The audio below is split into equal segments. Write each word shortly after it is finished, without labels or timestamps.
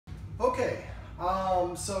Okay,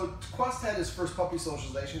 so Quest had his first puppy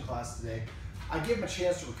socialization class today. I gave him a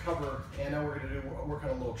chance to recover, and now we're going to work on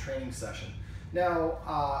a little training session.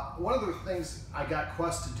 Now, one of the things I got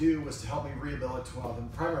Quest to do was to help me rehabilitate. Well,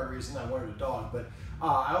 the primary reason I wanted a dog, but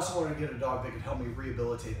I also wanted to get a dog that could help me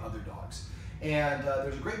rehabilitate other dogs. And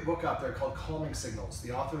there's a great book out there called Calming Signals.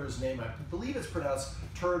 The author's name, I believe it's pronounced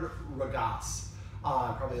Turd Ragas.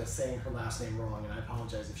 Probably saying her last name wrong, and I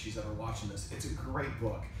apologize if she's ever watching this. It's a great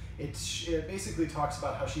book. It basically talks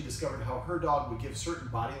about how she discovered how her dog would give certain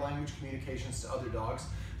body language communications to other dogs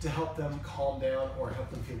to help them calm down or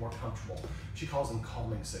help them feel more comfortable. She calls them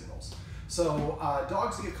calming signals. So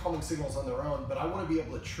dogs give calming signals on their own, but I want to be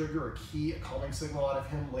able to trigger a calming signal out of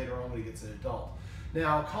him later on when he gets an adult.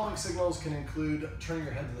 Now, calming signals can include turning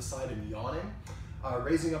your head to the side and yawning,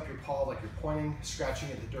 raising up your paw like you're pointing,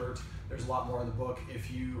 scratching at the dirt. There's a lot more in the book.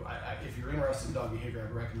 If you're interested in dog behavior,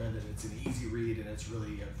 I'd recommend it. It's an easy read and it's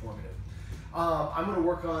really informative. I'm going to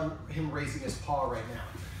work on him raising his paw right now.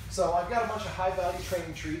 So I've got a bunch of high-value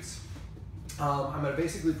training treats. I'm going to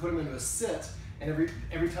basically put him into a sit, and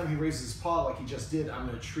every time he raises his paw like he just did, I'm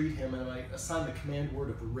going to treat him, and I assign the command word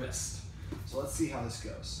of wrist. So let's see how this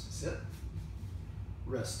goes. Sit,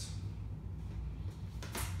 wrist.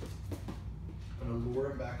 I'm going to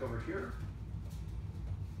lure him back over here.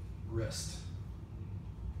 Wrist.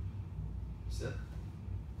 Sit.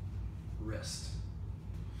 Wrist.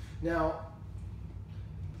 Now,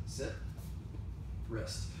 sit.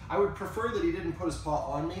 Wrist. I would prefer that he didn't put his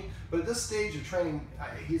paw on me, but at this stage of training,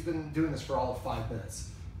 he's been doing this for all of 5 minutes.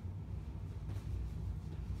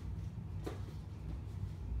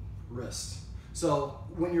 Wrist. So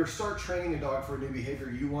when you start training a dog for a new behavior,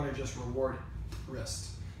 you want to just reward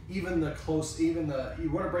wrist. You want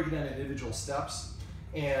to break it down into individual steps,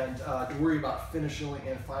 and to worry about finishing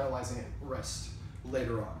and finalizing it wrist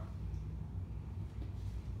later on.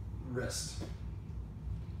 Wrist.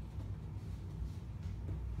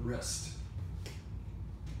 Wrist.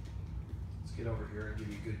 Let's get over here and give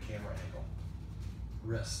you a good camera angle.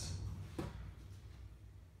 Wrist.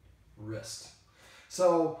 Wrist.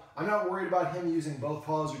 So I'm not worried about him using both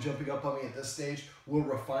paws or jumping up on me at this stage. We'll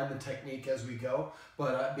refine the technique as we go,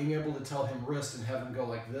 but being able to tell him wrist and have him go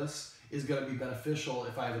like this is going to be beneficial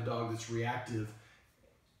if I have a dog that's reactive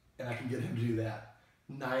and I can get him to do that.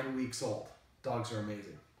 9 weeks old. Dogs are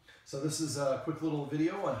amazing. So this is a quick little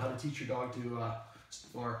video on how to teach your dog to,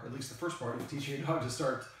 or at least the first part of teaching your dog to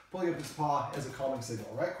start pulling up his paw as a calming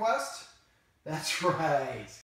signal. Right, Quest? That's right.